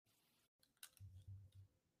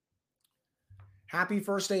Happy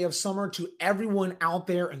first day of summer to everyone out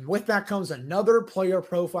there. And with that comes another player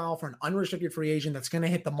profile for an unrestricted free agent that's going to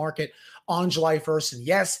hit the market on July 1st. And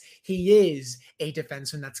yes, he is a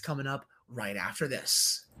defenseman that's coming up right after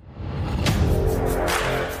this.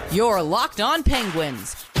 You're Locked On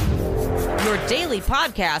Penguins, your daily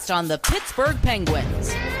podcast on the Pittsburgh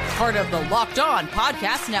Penguins, part of the Locked On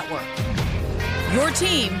Podcast Network, your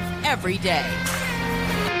team every day.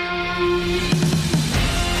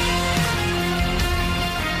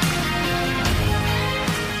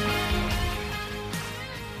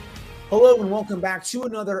 Hello and welcome back to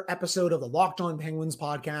another episode of the Locked On Penguins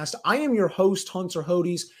podcast. I am your host, Hunter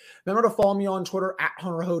Hodes. Remember to follow me on Twitter at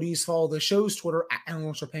Hunter Hodes. Follow the show's Twitter at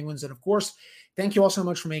Analysts Penguins. And of course, thank you all so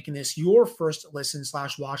much for making this your first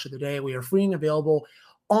listen/watch of the day. We are free and available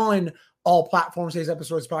on all platforms. Today's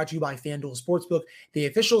episode is brought to you by FanDuel Sportsbook, the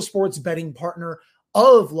official sports betting partner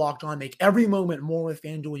of Locked On. Make every moment more with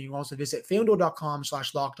FanDuel. You can also visit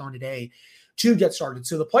FanDuel.com/Locked On today to get started.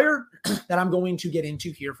 So the player that I'm going to get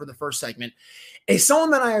into here for the first segment is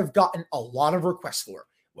someone that I have gotten a lot of requests for,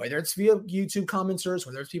 whether it's via YouTube commenters,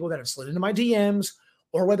 whether it's people that have slid into my DMs,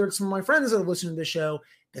 or whether it's some of my friends that have listened to the show.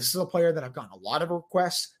 This is a player that I've gotten a lot of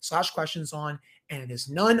requests/questions on, and it is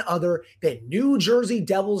none other than New Jersey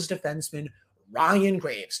Devils defenseman Ryan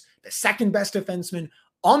Graves, the second best defenseman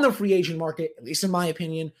on the free agent market, at least in my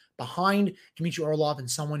opinion, behind Dmitry Orlov,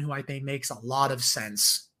 and someone who I think makes a lot of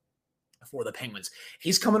sense for the Penguins.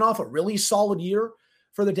 He's coming off a really solid year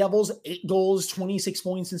for the Devils, 8 goals, 26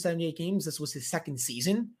 points in 78 games. This was his second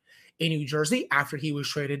season in New Jersey after he was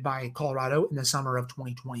traded by Colorado in the summer of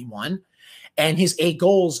 2021. And his 8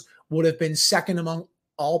 goals would have been second among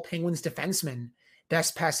all Penguins defensemen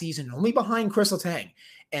this past season, only behind Chris Letang.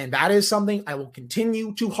 And that is something I will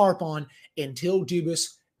continue to harp on until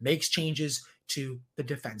Dubas makes changes to the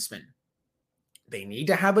defensemen. They need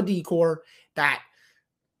to have a decor that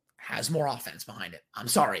has more offense behind it. I'm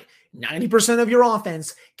sorry. 90% of your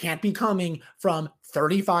offense can't be coming from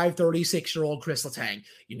 35, 36-year-old Chris Letang.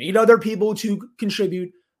 You need other people to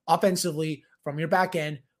contribute offensively from your back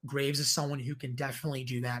end. Graves is someone who can definitely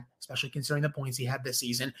do that, especially considering the points he had this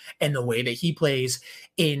season and the way that he plays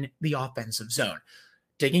in the offensive zone.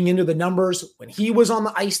 Digging into the numbers, when he was on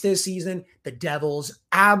the ice this season, the Devils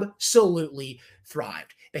absolutely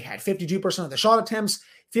thrived. They had 52% of the shot attempts,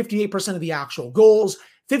 58% of the actual goals,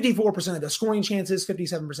 54% of the scoring chances,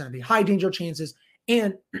 57% of the high danger chances,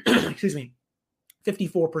 and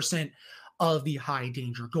 54% of the high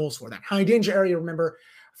danger goals for that. High danger area, remember,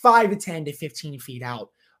 5 to 10 to 15 feet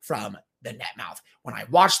out from the net mouth. When I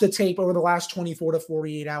watched the tape over the last 24 to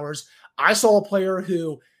 48 hours, I saw a player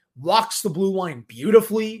who walks the blue line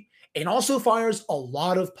beautifully and also fires a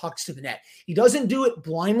lot of pucks to the net. He doesn't do it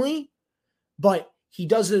blindly, but he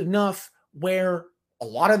does it enough where a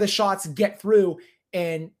lot of the shots get through.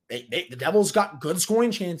 And the Devils got good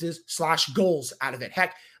scoring chances / goals out of it.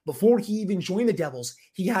 Heck, before he even joined the Devils,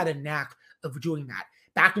 he had a knack of doing that.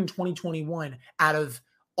 Back in 2021, out of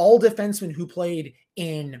all defensemen who played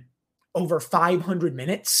in over 500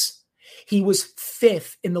 minutes, he was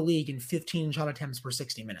 5th in the league in 15 shot attempts per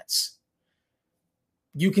 60 minutes.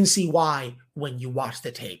 You can see why when you watch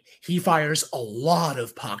the tape. He fires a lot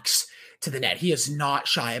of pucks to the net. He is not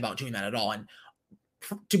shy about doing that at all. And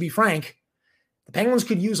to be frank, the Penguins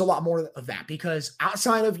could use a lot more of that because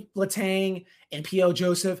outside of Letang and P.O.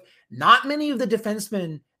 Joseph, not many of the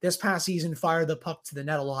defensemen this past season fired the puck to the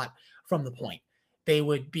net a lot from the point. They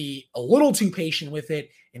would be a little too patient with it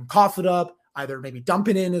and cough it up, either maybe dump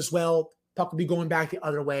it in as well. Puck would be going back the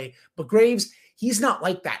other way. But Graves, he's not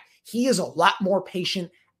like that. He is a lot more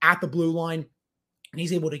patient at the blue line, and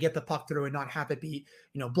he's able to get the puck through and not have it be,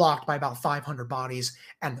 blocked by about 500 bodies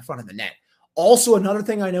at the front of the net. Also, another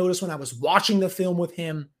thing I noticed when I was watching the film with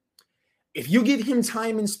him, if you give him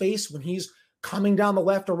time and space when he's coming down the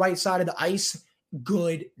left or right side of the ice,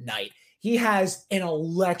 good night. He has an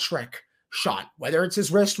electric shot, whether it's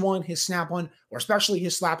his wrist one, his snap one, or especially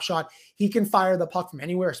his slap shot. He can fire the puck from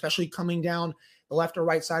anywhere, especially coming down the left or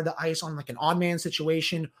right side of the ice on like an odd man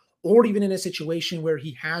situation, or even in a situation where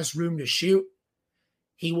he has room to shoot.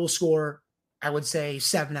 He will score, I would say,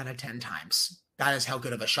 7 out of 10 times. That is how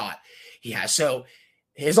good of a shot he has. So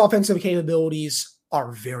his offensive capabilities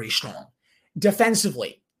are very strong.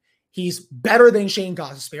 Defensively, he's better than Shane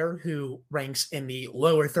Gostisbehere, who ranks in the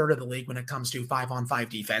lower third of the league when it comes to 5-on-5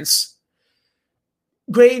 defense.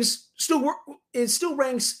 Graves still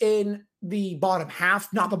ranks in the bottom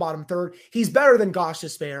half, not the bottom third. He's better than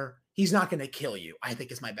Gostisbehere. He's not going to kill you, I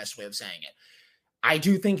think is my best way of saying it. I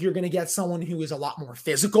do think you're going to get someone who is a lot more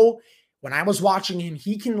physical. When I was watching him,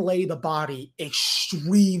 he can lay the body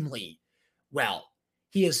extremely well.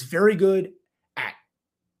 He is very good at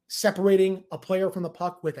separating a player from the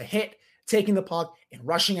puck with a hit, taking the puck and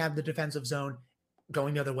rushing out of the defensive zone,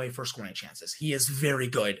 going the other way for scoring chances. He is very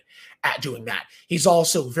good at doing that. He's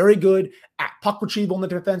also very good at puck retrieval in the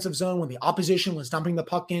defensive zone. When the opposition was dumping the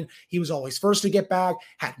puck in, he was always first to get back,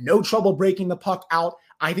 had no trouble breaking the puck out.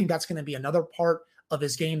 I think that's going to be another part of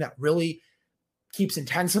his game that really keeps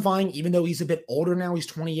intensifying, even though he's a bit older now. He's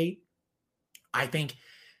 28. I think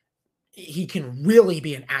he can really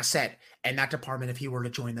be an asset in that department if he were to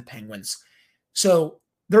join the Penguins. So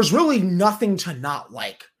there's really nothing to not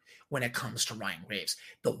like when it comes to Ryan Graves.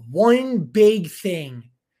 The one big thing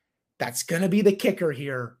that's going to be the kicker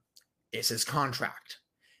here is his contract.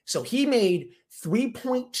 So he made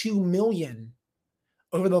 $3.2 million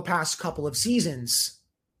over the past couple of seasons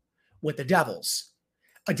with the Devils.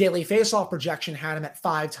 A daily faceoff projection had him at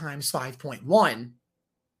 5 times 5.1.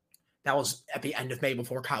 That was at the end of May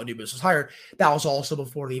before Kyle Dubas was hired. That was also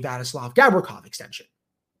before the Vladislav Gavrikov extension.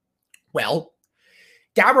 Well,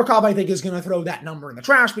 Gavrikov, I think, is going to throw that number in the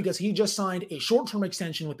trash because he just signed a short-term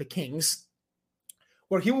extension with the Kings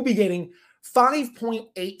where he will be getting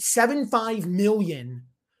 $5.875 million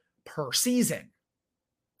per season.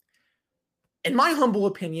 In my humble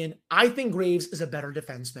opinion, I think Graves is a better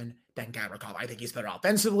defenseman than Gavrikov. I think he's better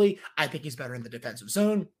offensively. I think he's better in the defensive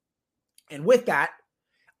zone. And with that,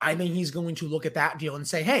 I think he's going to look at that deal and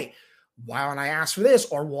say, hey, why don't I ask for this?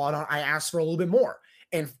 Or why don't I ask for a little bit more?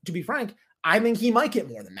 And to be frank, I think he might get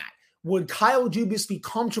more than that. Would Kyle Dubas be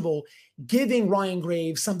comfortable giving Ryan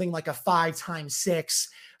Graves something like a 5 times 6,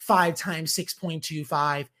 5 times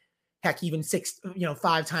 6.25, heck, even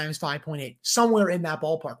 5 times 5.8, somewhere in that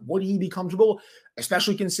ballpark? Would he be comfortable,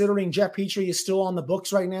 especially considering Jeff Petrie is still on the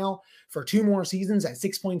books right now for 2 more seasons at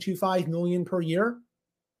 $6.25 million per year?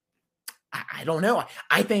 I don't know.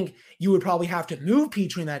 I think you would probably have to move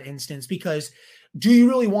Petrie in that instance because do you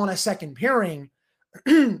really want a second pairing?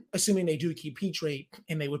 Assuming they do keep Petrie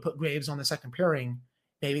and they would put Graves on the second pairing,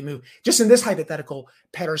 maybe move. Just in this hypothetical,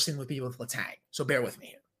 Pettersson would be with Letang. So bear with me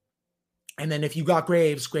here. And then if you got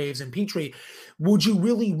Graves and Petrie, would you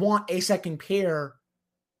really want a second pair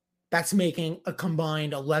that's making a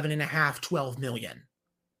combined 11.5, 12 million?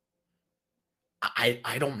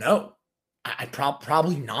 I don't know. I'd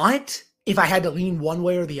probably not if I had to lean one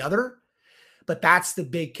way or the other. But that's the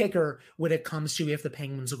big kicker when it comes to if the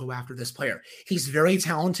Penguins will go after this player. He's very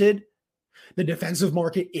talented. The defensive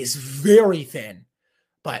market is very thin.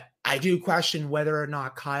 But I do question whether or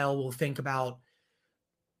not Kyle will think about,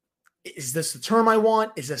 is this the term I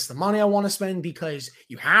want? Is this the money I want to spend? Because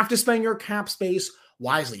you have to spend your cap space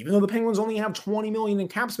wisely. Even though the Penguins only have $20 million in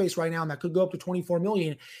cap space right now, and that could go up to $24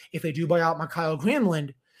 million if they do buy out Mikael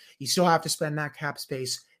Granlund, you still have to spend that cap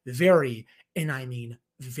space very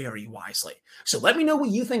wisely. So let me know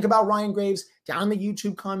what you think about Ryan Graves down in the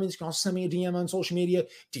YouTube comments. You can also send me a DM on social media.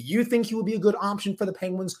 Do you think he would be a good option for the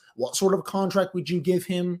Penguins? What sort of contract would you give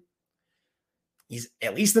him? He's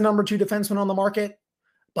at least the number 2 defenseman on the market,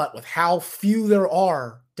 but with how few there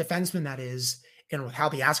are defensemen, that is, and with how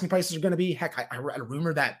the asking prices are going to be, heck, I read a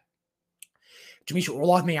rumor that Dmitry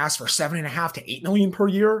Orlov may ask for $7.5 to $8 million per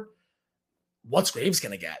year. What's Graves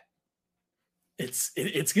going to get? It's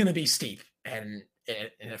going to be steep. And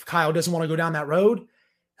if Kyle doesn't want to go down that road,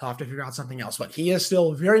 he'll have to figure out something else. But he is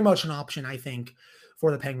still very much an option, I think,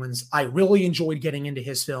 for the Penguins. I really enjoyed getting into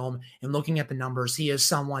his film and looking at the numbers. He is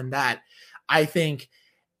someone that I think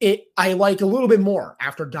I like a little bit more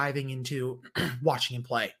after diving into watching him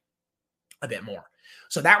play a bit more.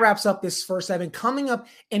 So that wraps up this first segment. Coming up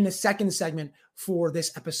in the second segment for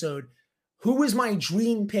this episode, who is my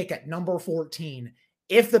dream pick at number 14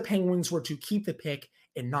 if the Penguins were to keep the pick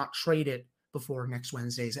and not trade it before next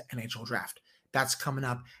Wednesday's NHL draft? That's coming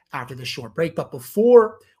up after this short break. But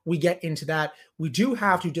before we get into that, we do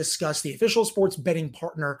have to discuss the official sports betting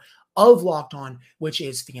partner of Locked On, which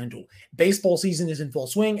is FanDuel. Baseball season is in full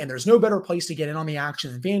swing, and there's no better place to get in on the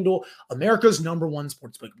action than FanDuel, America's #1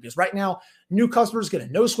 sportsbook. Because right now, new customers get a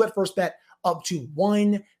no-sweat first bet up to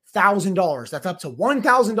 $1,000. That's up to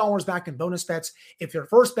 $1,000 back in bonus bets if your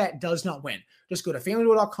first bet does not win. Just go to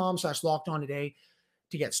FanDuel.com/LockedOn today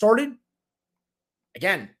to get started.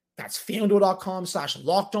 Again, that's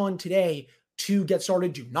FanDuel.com/LockedOn today to get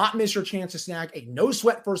started. Do not miss your chance to snag a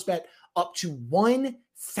no-sweat first bet up to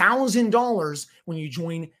 $1,000 when you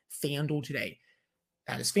join FanDuel today.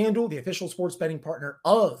 That is FanDuel, the official sports betting partner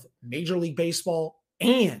of Major League Baseball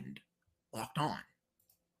and Locked On.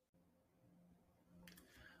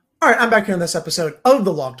 All right, I'm back here on this episode of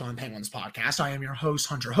the Locked On Penguins podcast. I am your host,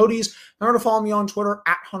 Hunter Hodes. Remember to follow me on Twitter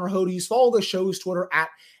at Hunter Hodes. Follow the show's Twitter at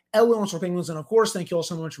LA Penguins. And of course, thank you all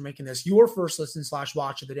so much for making this your first listen /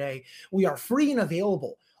 watch of the day. We are free and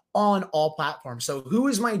available on all platforms. So who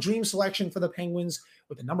is my dream selection for the Penguins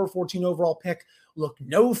with the number 14 overall pick? Look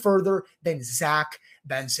no further than Zach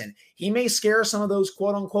Benson. He may scare some of those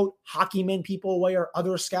quote unquote hockey men people away, or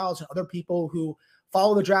other scouts and other people who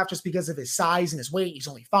follow the draft just because of his size and his weight. He's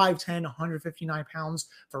only 5'10", 159 pounds.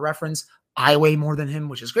 For reference, I weigh more than him,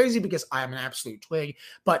 which is crazy because I am an absolute twig,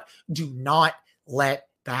 but do not let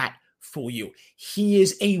that fool you. He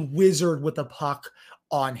is a wizard with the puck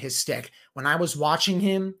on his stick. When I was watching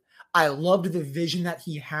him, I loved the vision that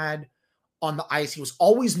he had on the ice. He was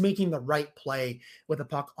always making the right play with the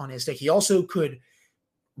puck on his stick. He also could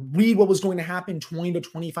read what was going to happen 20 to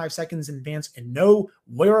 25 seconds in advance and know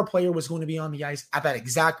where a player was going to be on the ice at that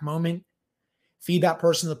exact moment. Feed that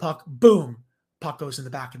person the puck, boom, puck goes in the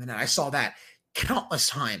back of the net. I saw that countless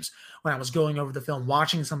times when I was going over the film,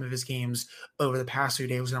 watching some of his games over the past few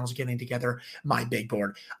days when I was getting together my big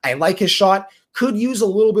board. I like his shot, could use a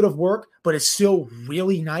little bit of work, but it's still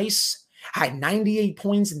really nice. Had 98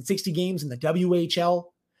 points in 60 games in the WHL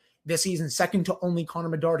this season, second to only Connor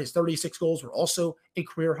Bedard. His 36 goals were also a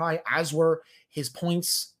career high, as were his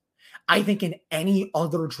points. I think in any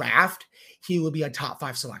other draft, he would be a top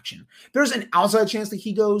 5 selection. There's an outside chance that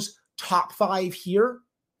he goes top 5 here,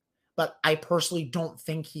 but I personally don't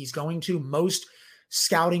think he's going to. Most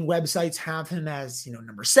scouting websites have him as,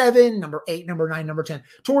 number 7, number 8, number 9, number 10,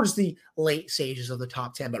 towards the late stages of the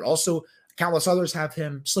top 10, but also countless others have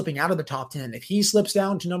him slipping out of the top 10. If he slips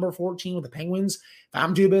down to number 14 with the Penguins, if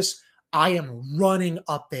I'm Dubas, I am running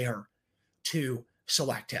up there to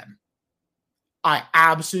select him. I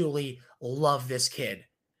absolutely love this kid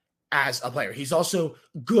as a player. He's also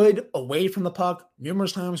good away from the puck.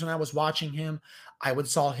 Numerous times when I was watching him, I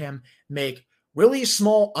saw him make really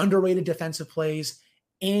small, underrated defensive plays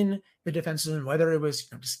in the defensive zone, whether it was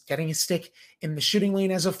just getting his stick in the shooting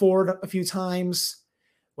lane as a forward a few times,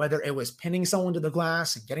 whether it was pinning someone to the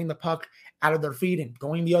glass and getting the puck out of their feet and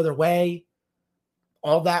going the other way.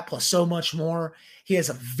 All that plus so much more. He has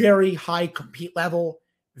a very high compete level,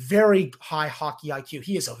 very high hockey IQ.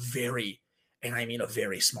 He is a very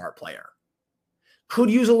smart player. Could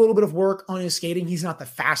use a little bit of work on his skating. He's not the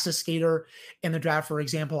fastest skater in the draft. For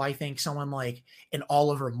example, I think someone like an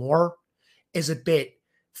Oliver Moore is a bit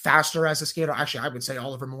faster as a skater. Actually, I would say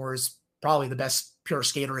Oliver Moore is probably the best pure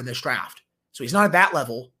skater in this draft. So he's not at that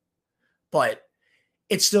level, but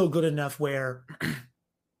it's still good enough where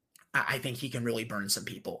I think he can really burn some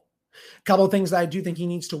people. A couple of things that I do think he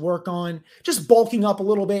needs to work on, just bulking up a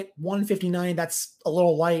little bit. 159, that's a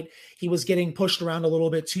little light. He was getting pushed around a little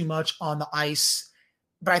bit too much on the ice.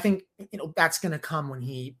 But I think, that's going to come when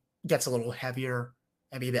he gets a little heavier,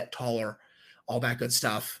 maybe a bit taller, all that good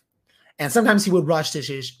stuff. And sometimes he would rush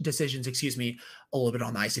decisions, a little bit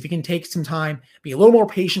on the ice. If he can take some time, be a little more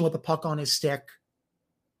patient with the puck on his stick,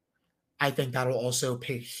 I think that'll also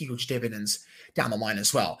pay huge dividends down the line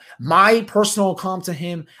as well. My personal comp to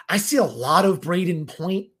him, I see a lot of Braden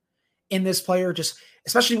Point in this player, just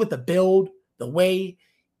especially with the build, the way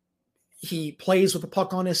he plays with the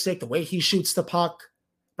puck on his stick, the way he shoots the puck.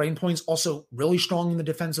 Braden Point's also really strong in the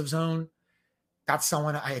defensive zone. That's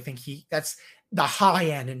someone I think that's the high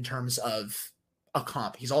end in terms of a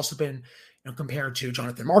comp. He's also been compared to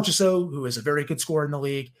Jonathan Marchessault, who is a very good scorer in the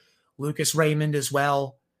league, Lucas Raymond as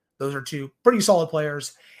well. Those are two pretty solid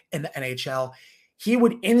players in the NHL. He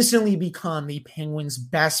would instantly become the Penguins'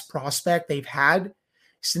 best prospect they've had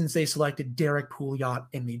since they selected Derek Pouliot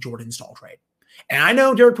in the Jordan Staal trade. And I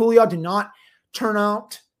know Derek Pouliot did not turn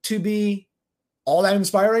out to be all that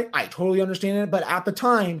inspiring. I totally understand it. But at the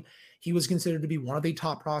time, he was considered to be one of the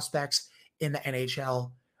top prospects in the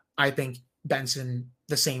NHL. I think Benson,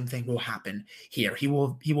 the same thing will happen here. He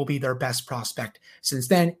will be their best prospect since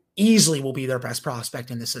then. Easily will be their best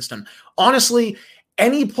prospect in the system. Honestly,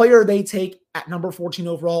 any player they take at number 14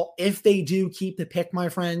 overall, if they do keep the pick, my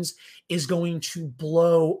friends, is going to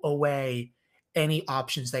blow away any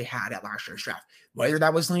options they had at last year's draft. Whether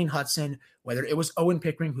that was Lane Hudson, whether it was Owen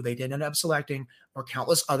Pickering, who they did end up selecting, or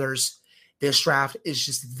countless others, this draft is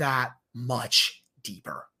just that much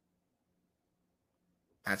deeper.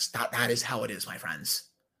 That is how it is, my friends.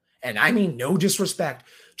 And I mean no disrespect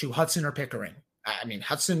to Hudson or Pickering. I mean,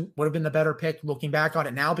 Hudson would have been the better pick looking back on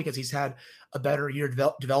it now because he's had a better year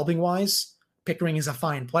developing wise. Pickering is a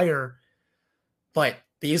fine player, but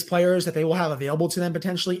these players that they will have available to them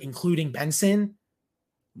potentially, including Benson,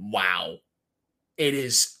 wow. It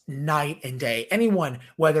is night and day. Anyone,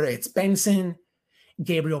 whether it's Benson,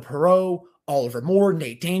 Gabriel Perreault, Oliver Moore,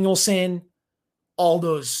 Nate Danielson, all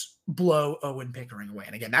those blow Owen Pickering away.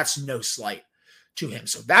 And again, that's no slight to him.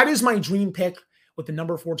 So that is my dream pick with the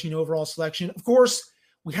number 14 overall selection. Of course,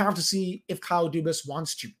 we have to see if Kyle Dubas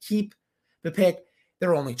wants to keep the pick. There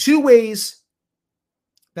are only two ways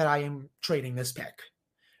that I am trading this pick.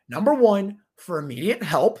 Number one, for immediate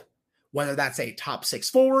help, whether that's a top 6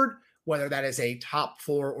 forward, whether that is a top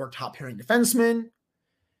 4 or top pairing defenseman,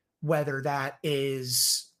 whether that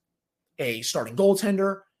is a starting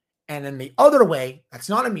goaltender. And then the other way, that's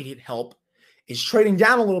not immediate help, is trading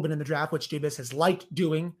down a little bit in the draft, which Dubas has liked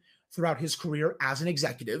doing throughout his career as an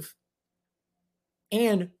executive,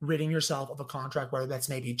 and ridding yourself of a contract, whether that's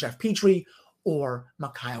maybe Jeff Petrie or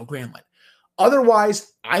Mikael Granlund.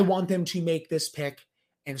 Otherwise, I want them to make this pick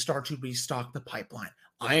and start to restock the pipeline.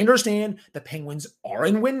 I understand the Penguins are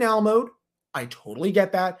in win now mode. I totally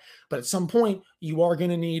get that. But at some point, you are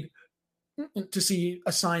going to need to see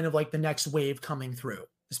a sign of like the next wave coming through,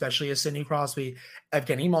 especially as Sidney Crosby,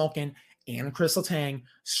 Evgeny Malkin, and Chris Letang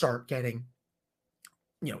start getting,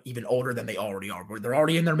 even older than they already are. They're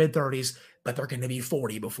already in their mid-30s, but they're going to be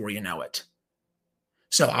 40 before you know it.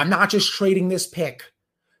 So I'm not just trading this pick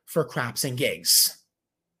for craps and gigs.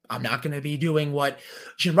 I'm not going to be doing what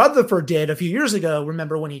Jim Rutherford did a few years ago.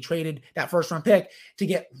 Remember when he traded that first-round pick to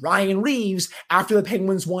get Ryan Reeves after the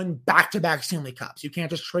Penguins won back-to-back Stanley Cups. You can't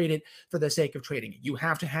just trade it for the sake of trading it. You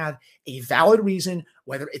have to have a valid reason,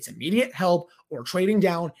 whether it's immediate help or trading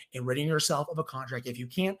down and ridding yourself of a contract. If you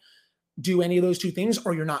can't do any of those two things,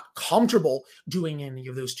 or you're not comfortable doing any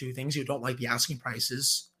of those two things, you don't like the asking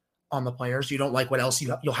prices on the players, you don't like what else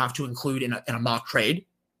you'll have to include in a mock trade,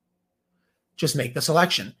 just make the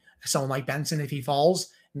selection. Someone like Benson, if he falls,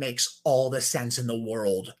 makes all the sense in the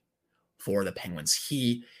world for the Penguins.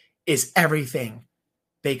 He is everything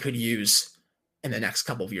they could use in the next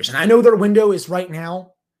couple of years. And I know their window is right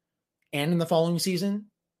now and in the following season,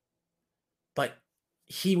 but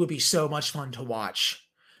he would be so much fun to watch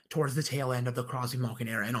towards the tail end of the Crosby Malkin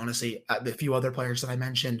era. And honestly, the few other players that I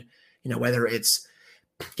mentioned, whether it's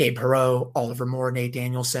Gabe Perreault, Oliver Moore, Nate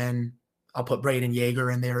Danielson, I'll put Braden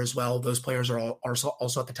Yeager in there as well. Those players are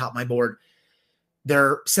also at the top of my board.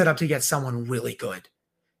 They're set up to get someone really good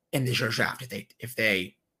in this year's draft if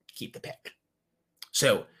they keep the pick.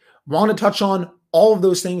 So want to touch on all of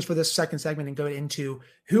those things for this second segment and go into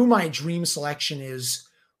who my dream selection is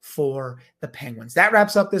for the Penguins. That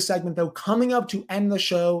wraps up this segment, though. Coming up to end the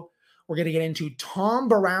show, we're going to get into Tom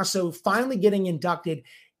Barrasso finally getting inducted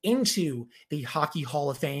into the Hockey Hall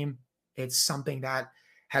of Fame. It's something that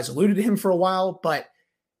has eluded him for a while, but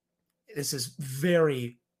this is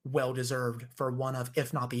very well-deserved for one of,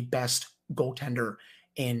 if not the best goaltender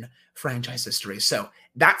in franchise history. So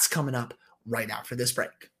that's coming up right after this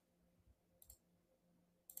break.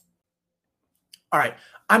 All right,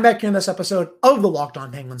 I'm back in this episode of the Locked On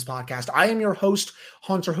Penguins podcast. I am your host,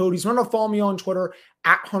 Hunter Hodes. Remember to follow me on Twitter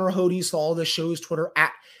at Hunter Hodes. Follow the show's Twitter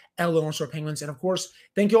at @Penguins. And of course,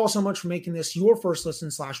 thank you all so much for making this your first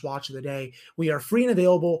listen/watch of the day. We are free and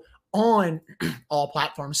available on all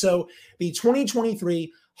platforms. So the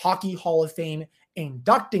 2023 Hockey Hall of Fame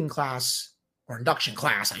induction class,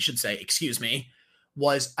 I should say,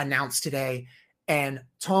 was announced today. And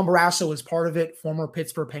Tom Barrasso is part of it, former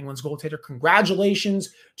Pittsburgh Penguins goaltender.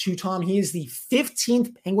 Congratulations to Tom. He is the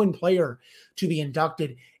 15th Penguin player to be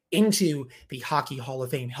inducted into the Hockey Hall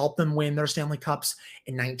of Fame. Helped them win their Stanley Cups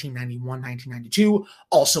in 1991, 1992.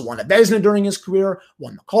 Also won a Vezina during his career,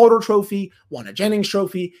 won the Calder Trophy, won a Jennings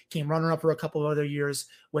Trophy, came runner-up for a couple of other years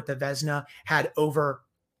with the Vezina, had over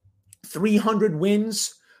 300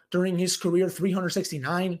 wins during his career,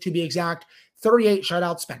 369 to be exact, 38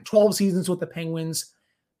 shutouts, spent 12 seasons with the Penguins,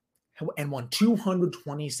 and won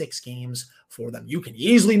 226 games for them. You can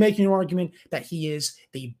easily make an argument that he is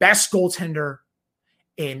the best goaltender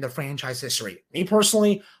in the franchise history. Me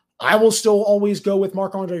personally, I will still always go with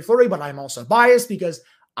Marc-Andre Fleury, but I'm also biased because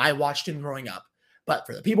I watched him growing up. But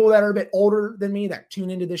for the people that are a bit older than me that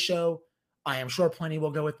tune into this show, I am sure plenty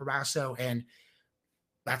will go with Barrasso, and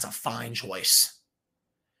that's a fine choice.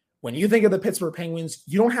 When you think of the Pittsburgh Penguins,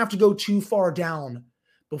 you don't have to go too far down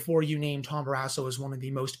before you name Tom Barrasso as one of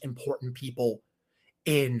the most important people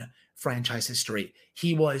in franchise history.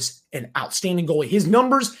 He was an outstanding goalie. His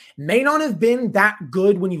numbers may not have been that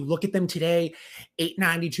good when you look at them today.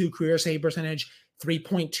 .892 career save percentage,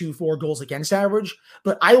 3.24 goals against average.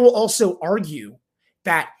 But I will also argue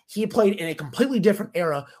that he played in a completely different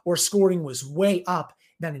era where scoring was way up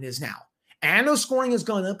than it is now. And I know scoring has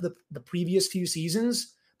gone up the previous few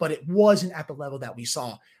seasons, but it wasn't at the level that we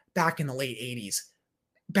saw back in the late 80s,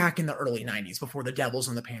 back in the early 90s, before the Devils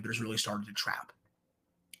and the Panthers really started to trap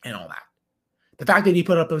and all that. The fact that he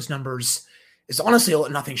put up those numbers is honestly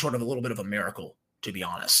nothing short of a little bit of a miracle, to be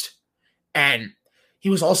honest. And he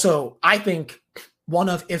was also, I think, one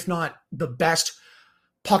of, if not the best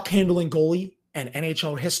puck handling goalie in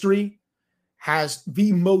NHL history, has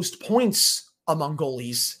the most points among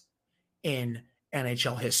goalies in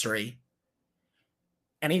NHL history.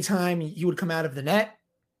 Anytime he would come out of the net,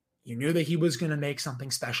 you knew that he was going to make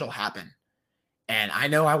something special happen. And I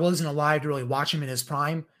know I wasn't alive to really watch him in his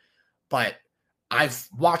prime, but I've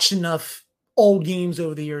watched enough old games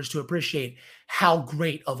over the years to appreciate how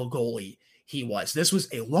great of a goalie he was. This was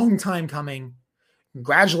a long time coming.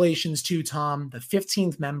 Congratulations to Tom, the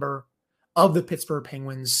 15th member of the Pittsburgh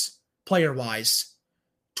Penguins, player-wise.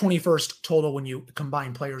 21st total when you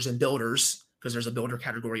combine players and builders, because there's a builder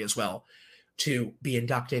category as well, to be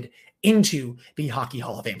inducted into the Hockey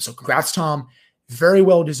Hall of Fame. So congrats, Tom. Very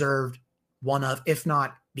well deserved. One of, if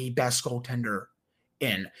not the best goaltender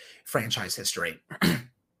in franchise history.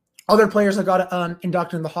 Other players that got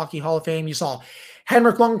inducted in the Hockey Hall of Fame, you saw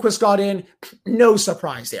Henrik Lundqvist got in. No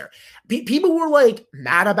surprise there. People were like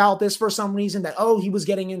mad about this for some reason that, he was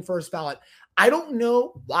getting in first ballot. I don't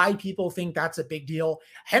know why people think that's a big deal.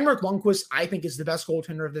 Henrik Lundqvist, I think, is the best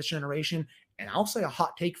goaltender of this generation. And I'll say a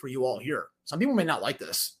hot take for you all here. Some people may not like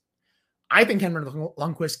this. I think Henrik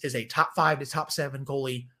Lundqvist is a top 5 to top 7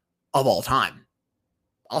 goalie of all time.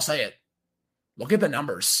 I'll say it. Look at the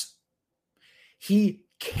numbers. He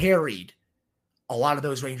carried a lot of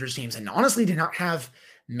those Rangers teams and honestly did not have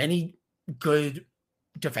many good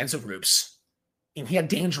defensive groups. And he had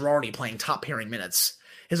Dan Girardi playing top pairing minutes.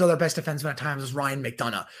 His other best defenseman at times was Ryan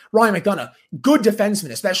McDonagh. Ryan McDonagh, good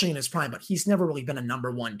defenseman, especially in his prime, but he's never really been a number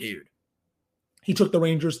one dude. He took the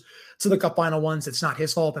Rangers to the Cup final once. It's not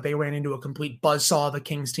his fault that they ran into a complete buzzsaw of the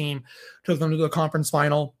Kings team. Took them to the conference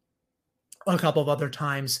final a couple of other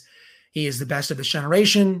times. He is the best of this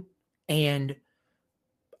generation, and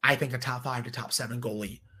I think a top 5 to top 7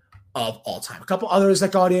 goalie of all time. A couple others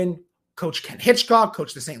that got in, Coach Ken Hitchcock,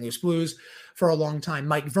 coached the St. Louis Blues for a long time.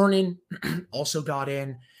 Mike Vernon also got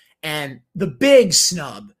in. And the big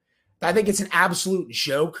snub, I think it's an absolute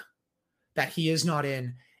joke that he is not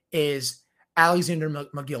in, is Alexander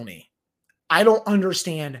Mogilny. I don't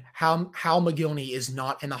understand how Mogilny is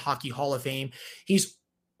not in the Hockey Hall of Fame. He's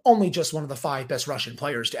only just one of the 5 best Russian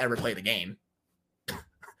players to ever play the game.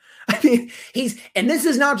 I mean, and this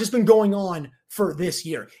has not just been going on for this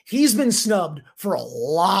year. He's been snubbed for a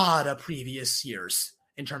lot of previous years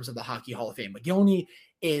in terms of the Hockey Hall of Fame. Mogilny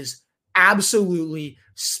is absolutely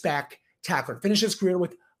spectacular. Finished his career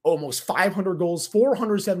with almost 500 goals,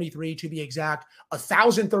 473 to be exact,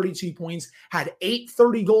 1,032 points, had 8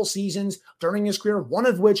 30-goal seasons during his career, one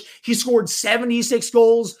of which he scored 76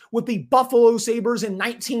 goals with the Buffalo Sabres in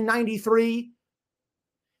 1993.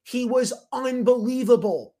 He was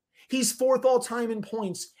unbelievable. He's 4th all-time in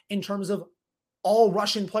points in terms of all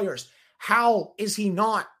Russian players. How is he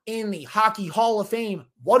not in the Hockey Hall of Fame?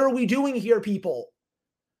 What are we doing here, people?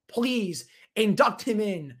 Please induct him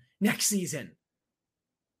in next season.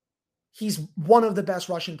 He's one of the best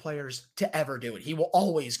Russian players to ever do it. He will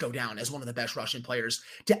always go down as one of the best Russian players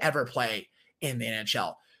to ever play in the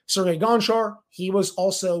NHL. Sergei Gonchar, he was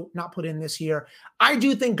also not put in this year. I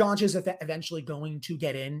do think Gonchar is eventually going to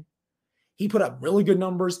get in. He put up really good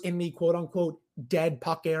numbers in the quote-unquote dead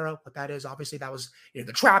puck era. What that is, obviously, that was the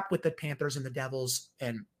trap with the Panthers and the Devils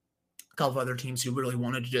and a couple of other teams who really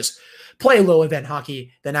wanted to just play low-event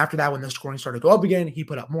hockey. Then after that, when the scoring started to go up again, he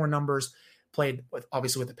put up more numbers. Played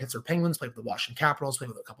obviously with the Pittsburgh Penguins, played with the Washington Capitals, played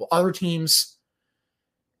with a couple other teams.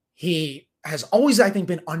 He has always, I think,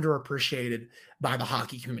 been underappreciated by the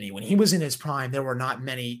hockey community. When he was in his prime, there were not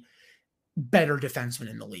many better defensemen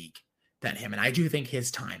in the league than him. And I do think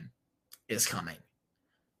his time is coming.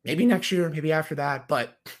 Maybe next year, maybe after that,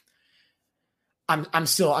 but I'm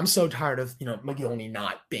so tired of Mogilny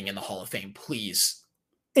not being in the Hall of Fame. Please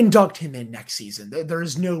induct him in next season. There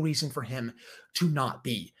is no reason for him to not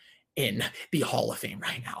be in the Hall of Fame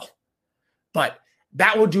right now. But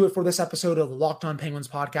that will do it for this episode of the Locked On Penguins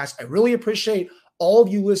podcast. I really appreciate all of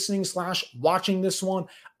you listening / watching this one.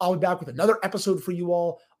 I'll be back with another episode for you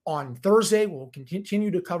all on Thursday. We'll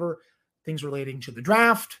continue to cover things relating to the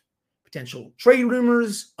draft, potential trade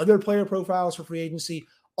rumors, other player profiles for free agency,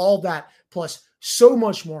 all that, plus so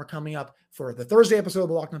much more coming up for the Thursday episode of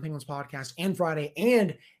the Locked On Penguins podcast and Friday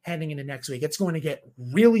and heading into next week. It's going to get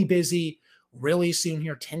really busy really soon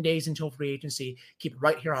here, 10 days until free agency. Keep it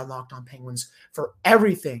right here on Locked On Penguins for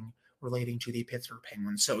everything relating to the Pittsburgh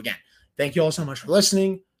Penguins. So again, thank you all so much for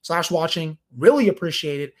listening / watching. Really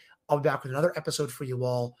appreciate it. I'll be back with another episode for you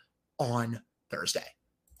all on Thursday.